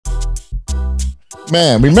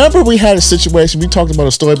Man, remember we had a situation, we talked about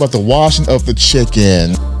a story about the washing of the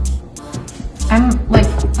chicken. I'm like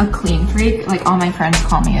a clean freak. Like all my friends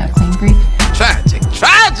call me a clean freak. Tragic,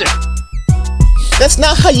 tragic. That's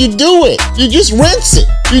not how you do it. You just rinse it.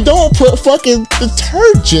 You don't put fucking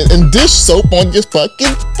detergent and dish soap on your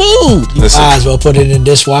fucking food. You might as well put it in the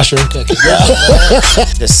dishwasher and cook it.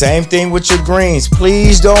 The same thing with your greens.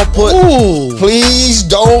 Please don't put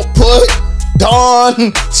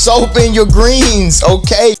Dawn soap in your greens,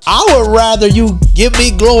 okay? I would rather you give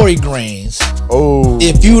me glory greens. Oh.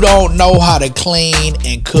 If you don't know how to clean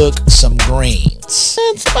and cook some greens.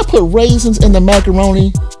 Man, somebody put raisins in the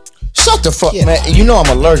macaroni. Shut the fuck, man. You know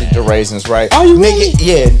I'm allergic to raisins, right? Are you really?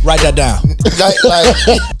 Yeah. Write that down.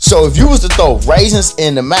 So if you was to throw raisins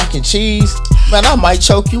in the mac and cheese, man, I might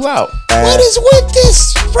choke you out. What is with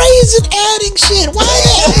this raisin adding shit?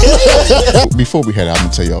 Why? Before we head out, I'm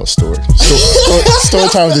gonna tell y'all a story. Story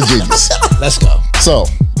time with the genius. Let's go. So,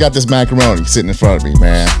 got this macaroni sitting in front of me,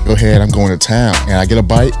 man. Go ahead, I'm going to town. And I get a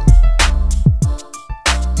bite.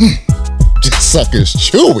 This sucker's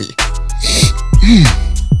chewy.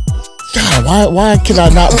 God, why can I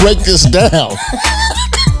not break this down?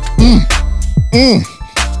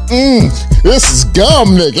 This is gum,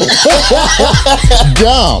 nigga.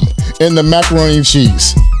 Gum in the macaroni and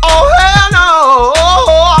cheese.